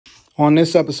On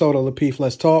this episode of Lapeef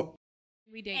Let's Talk,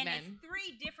 we date men. It's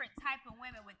three different type of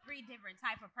women with three different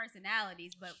type of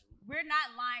personalities, but we're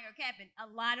not lying or capping. A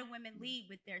lot of women lead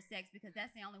with their sex because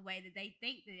that's the only way that they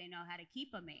think that they know how to keep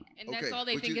a man. And that's all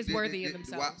they think is worthy of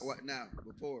themselves. Now,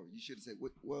 before, you should have said,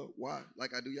 well, why?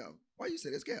 Like I do y'all. Why you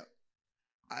say it's cap?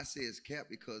 I say it's cap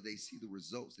because they see the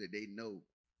results that they know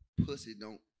pussy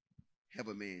don't have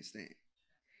a man stand.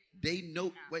 They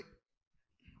know,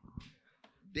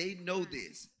 they know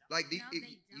this. Like,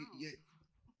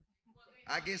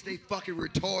 I guess they fucking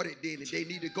retarded then, and they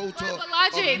need to go to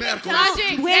a medical.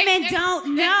 Women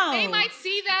don't know. They might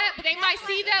see that, but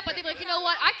they be like, you know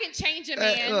what? I can change a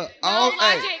man.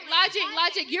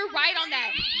 Logic. You're right on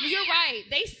that. You're right.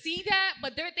 They see that,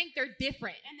 but they think they're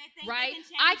different, right?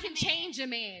 I can change a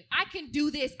man. I can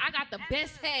do this. I got the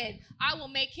best head. I will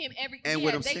make him every. And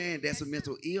what I'm saying, that's a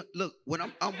mental ill. Look, when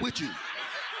I'm with you,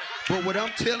 but what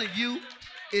I'm telling you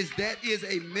is that is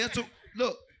a mental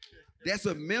look. That's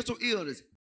a mental illness.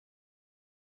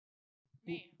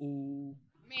 Ooh.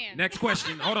 Man. Next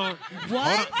question. Hold on.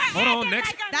 What? Hold on.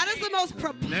 Next. That is the most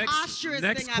preposterous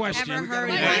next thing question. I've ever heard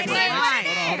in my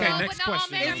life. Okay, next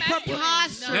question. It's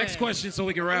preposterous. Next question, so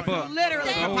we can wrap up.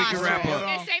 Literally so we can wrap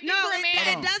up. No,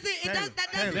 it doesn't. That does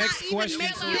not even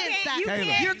make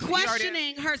sense. You're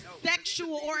questioning her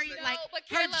sexual or like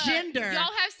her gender.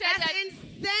 Y'all have said That's that.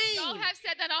 insane. Y'all have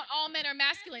said that all men are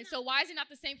masculine. So why is it not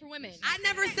the same for women? I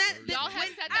never said. Y'all have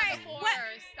said that before.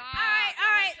 Stop.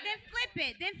 All right.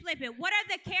 Then flip it. What are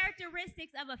the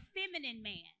characteristics of a feminine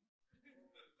man?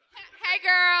 Hey,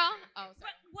 girl. Oh,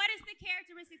 sorry. What is the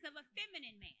characteristics of a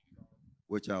feminine man?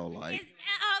 What y'all like?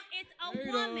 It's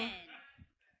a woman.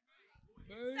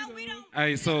 So we don't.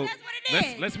 Hey, so that's what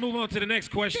it is. let's move on to the next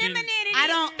question. Femininity. I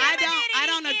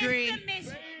don't agree.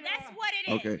 That's what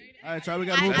it is. Okay. All right, so we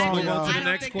gotta move Let's on, move y'all. on to the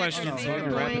next question. Hold So we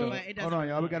can wrap it up. on,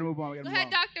 y'all. We gotta move on. Go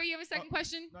ahead, doctor. You have a second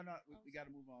question? No, we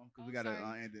gotta move on because we gotta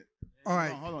end it. All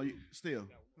right. Hold on. Still,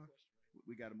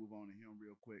 we gotta move on to him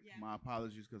real quick. Yeah. My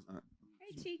apologies because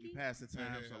we passed the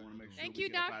time, so I want to make sure. Thank we you,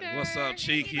 get up out of doctor. here. What's up,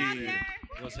 Cheeky?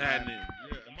 What's happening?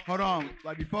 Hold on.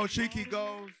 Like before Cheeky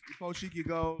goes, if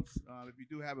you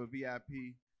do have a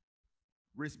VIP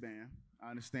wristband, I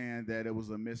understand that it was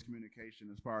a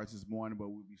miscommunication as far as this morning, but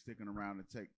we'll be sticking around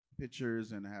to take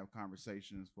pictures and have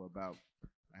conversations for about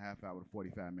a half hour to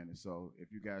 45 minutes. So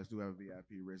if you guys do have a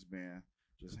VIP wristband,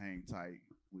 just hang tight.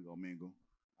 We gonna mingle.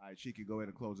 All right, Cheeky, go ahead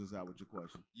and close us out with your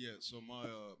question. Yeah, so my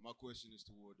question is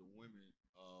toward the women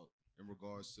in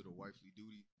regards to the wifely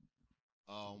duty.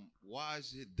 Why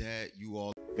is it that you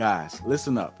all... Guys,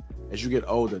 listen up. As you get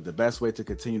older, the best way to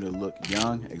continue to look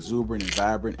young, exuberant, and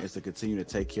vibrant is to continue to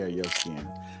take care of your skin.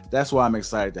 That's why I'm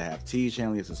excited to have Teej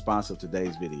Hanley as the sponsor of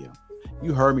today's video.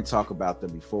 You heard me talk about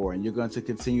them before, and you're going to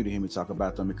continue to hear me talk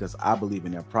about them because I believe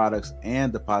in their products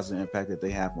and the positive impact that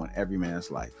they have on every man's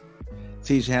life.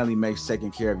 Teej Hanley makes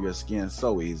taking care of your skin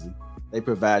so easy. They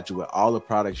provide you with all the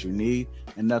products you need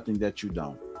and nothing that you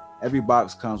don't. Every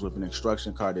box comes with an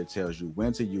instruction card that tells you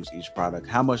when to use each product,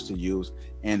 how much to use,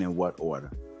 and in what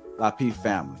order. Lapeef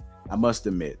family, I must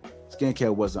admit,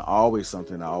 skincare wasn't always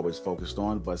something I always focused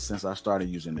on, but since I started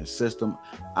using this system,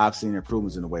 I've seen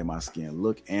improvements in the way my skin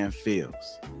looks and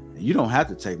feels. And you don't have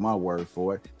to take my word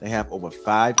for it. They have over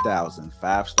 5,000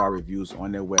 5-star reviews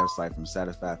on their website from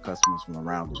satisfied customers from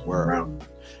around the world.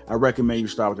 I recommend you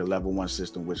start with the level 1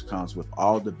 system, which comes with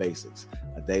all the basics: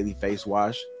 a daily face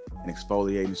wash, an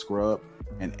exfoliating scrub,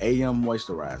 an AM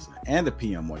moisturizer, and a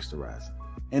PM moisturizer.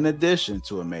 In addition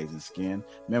to amazing skin,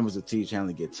 members of Teej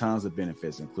Hanley get tons of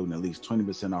benefits, including at least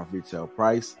 20% off retail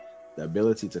price, the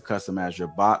ability to customize your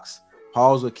box,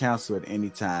 pause or cancel at any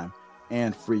time,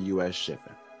 and free U.S.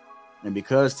 shipping. And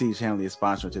because Teej Hanley is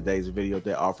sponsoring today's video,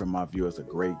 they're offering my viewers a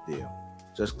great deal.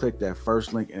 Just click that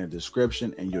first link in the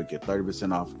description and you'll get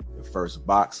 30% off the first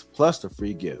box plus the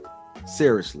free gift.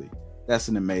 Seriously, that's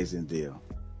an amazing deal.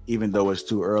 Even though it's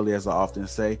too early, as I often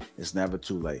say, it's never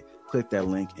too late. Click that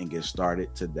link and get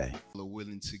started today. Are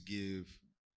willing to give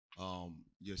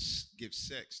give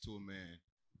sex to a man,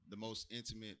 the most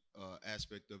intimate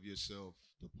aspect of yourself,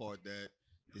 the part that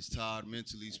is tied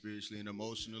mentally, spiritually, and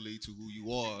emotionally to who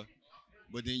you are,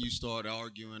 but then you start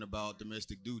arguing about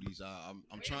domestic duties.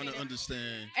 I'm trying to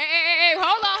understand. Hey,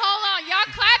 hold on.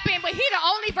 Y'all clapping, but he the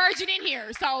only virgin in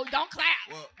here, so don't clap.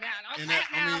 Well, don't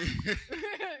clap now. I mean,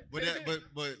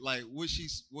 but like what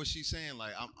she's saying,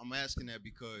 like I'm asking that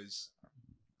because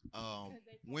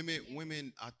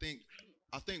women, I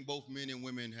think both men and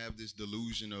women have this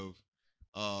delusion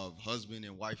of husband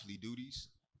and wifely duties,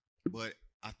 but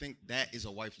I think that is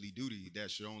a wifely duty that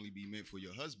should only be meant for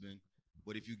your husband.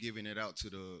 But if you're giving it out to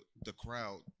the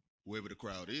crowd, whoever the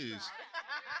crowd is,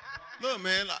 Look,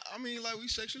 man. I mean, like we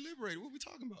sexually liberated. What we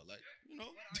talking about? Like, you know.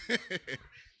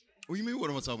 What do you mean? What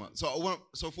am I talking about?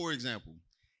 So for example,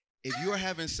 if you're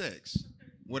having sex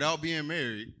without being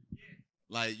married,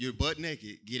 like you're butt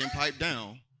naked, getting piped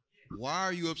down, why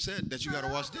are you upset that you got to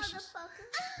wash dishes?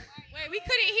 Wait, we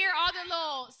couldn't hear all the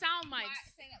little sound mics.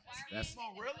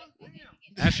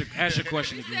 Ask your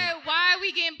question You again. said, why are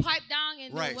we getting piped down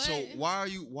and Right. what? So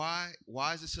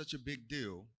why is it such a big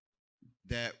deal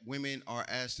that women are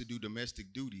asked to do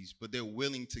domestic duties, but they're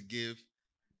willing to give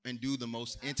and do the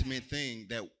most intimate thing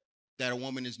that a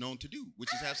woman is known to do,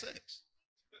 which is have sex?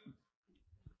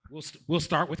 We'll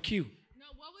start with Q. No,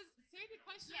 what was say the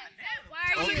question? Why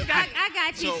are you? I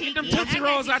got you. So, Chicky. Get them One- Tootsie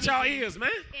Rolls out y'all ears, man.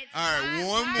 All right,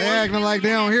 one more. They acting like they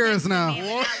don't hear us now.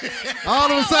 One-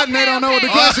 All of a sudden, they don't know what the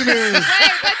Okay. question is. Wait,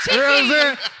 but You know what I'm Chicky,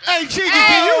 saying? Hey, Cheeky,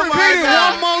 can you Oh, my repeat it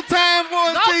God. one more time for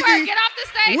us, go for it. Cheeky? Get off the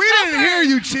stage. We Go didn't for hear it.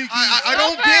 you, Cheeky. I Go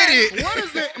don't for get it. it. What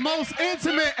is the most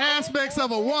intimate aspects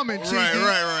of a woman, Cheeky?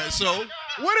 Right. So,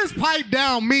 What does pipe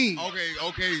down mean?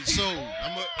 okay. So,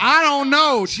 I don't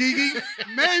know, Cheeky.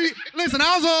 Maybe. Listen,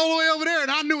 I was all the way over there,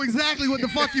 and I knew exactly what the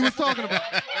fuck you was talking about.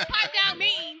 Pipe down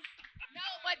means no,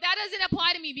 but that doesn't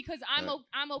apply to me because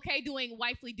I'm okay doing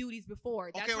wifely duties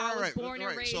before. That's okay, how I was right. born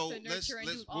and raised So to nurture and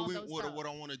do all those what stuff.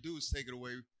 I want to do is take it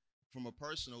away from a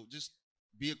personal. Just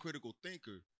be a critical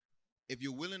thinker. If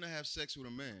you're willing to have sex with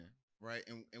a man, right,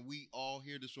 and we all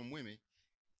hear this from women,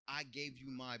 I gave you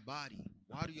my body.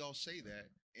 Why do y'all say that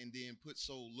and then put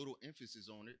so little emphasis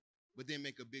on it, but then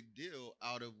make a big deal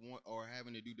out of one or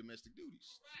having to do domestic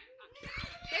duties?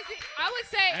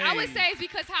 I would say it's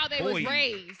because how they was Boy.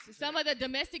 raised. Some of the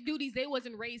domestic duties they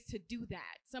wasn't raised to do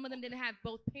that. Some of them didn't have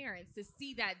both parents to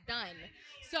see that done.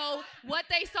 So what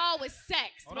they saw was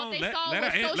sex. Hold what on, they let saw her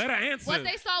was an- social. let her answer. What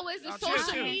they saw was the Y'all chill,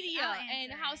 social chill. media I'll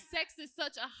and answer how it. sex is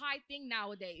such a high thing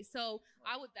nowadays. So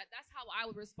that's how I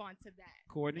would respond to that.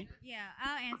 Courtney. Yeah,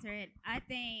 I'll answer it. I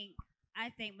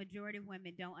think majority of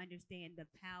women don't understand the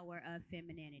power of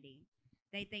femininity.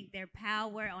 They think their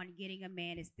power on getting a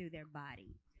man is through their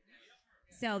body.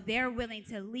 So they're willing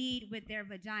to lead with their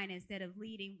vagina instead of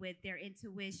leading with their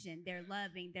intuition, their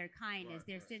loving, their kindness,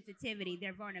 their sensitivity,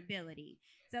 their vulnerability.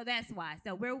 So that's why.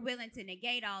 So we're willing to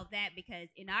negate all that because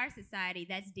in our society,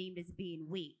 that's deemed as being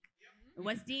weak.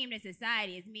 What's deemed in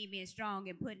society is me being strong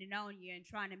and putting it on you and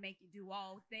trying to make you do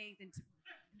all things and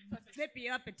flip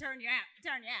you up and turn you out.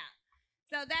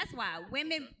 So that's why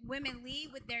women lead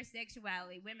with their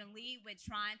sexuality. Women lead with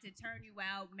trying to turn you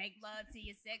out, make love to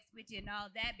you, sex with you, and all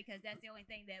that because that's the only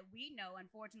thing that we know,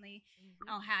 unfortunately,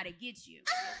 on how to get you.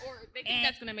 Or they think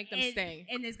that's gonna make them stay.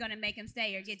 And it's gonna make them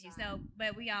stay or get you. So,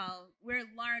 but we're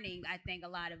learning. I think a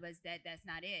lot of us that's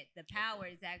not it. The power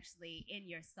is actually in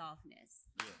your softness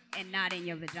and not in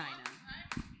your vagina.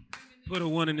 Put a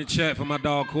 1 in the chat for my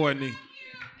dog Courtney. And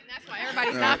that's why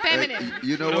everybody's not feminine.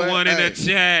 You know Put what? a 1 in the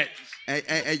chat.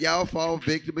 And y'all fall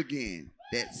victim again.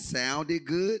 That sounded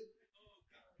good.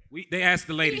 They asked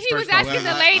the ladies He was first. asking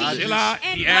the ladies. Chill out.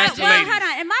 And He asked the well, ladies. hold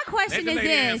on. And my question Let is the lady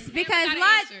this, answer. because Everybody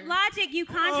answer. logic, you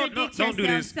contradict Don't yourself do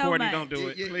this, so Courtney. much. Don't do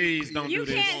it. Yeah, Please don't You do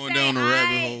this. can't Going say down the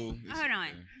rabbit I. hole. Hold on.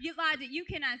 You logic. You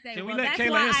cannot say. Can we well, let that's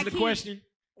Kayla why answer I the keep, question?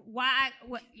 Why?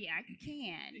 What? Yeah, I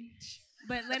can.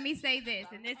 But let me say this,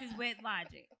 and this is with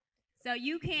logic. So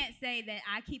you can't say that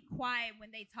I keep quiet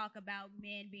when they talk about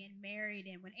men being married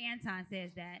and when Anton says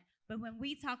that. But when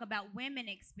we talk about women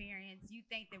experience, you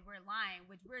think that we're lying,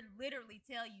 which we're literally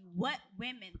tell you what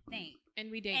women think.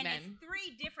 And we date And men. it's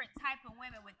 3 different type of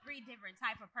women with 3 different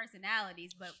type of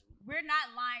personalities. But we're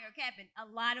not lying or capping. A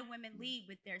lot of women lead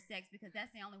with their sex because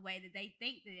that's the only way that they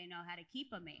think that they know how to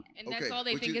keep a man. And that's all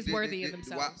they but think is worthy of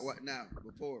themselves. Why, now,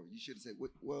 before, you should have said,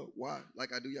 well, why?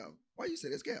 Like I do y'all. Why you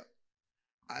say that's cap?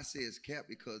 I say it's cap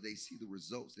because they see the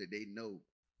results that they know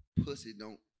pussy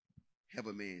don't have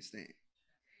a man stand.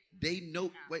 They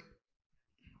know, wait.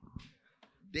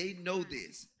 They know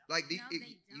this. Like,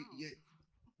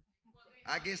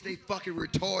 I guess they fucking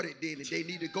retarded then, and they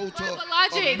need to go to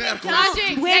a medical.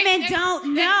 Women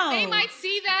don't know. They might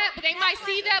see that,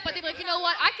 but they be like, you know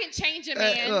what? I can change a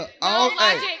man. look,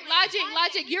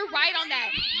 Logic. You're right on that.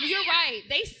 You're right.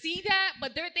 They see that,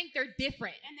 but they think they're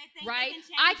different, right?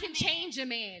 I can change a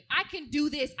man. I can do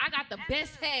this. I got the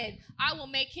best head. I will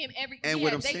make him every. And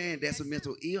what I'm saying, that's a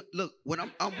mental ill. Look, when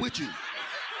I'm with you,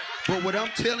 but what I'm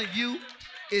telling you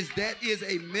is that is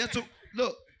a mental.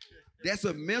 Look, that's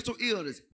a mental illness.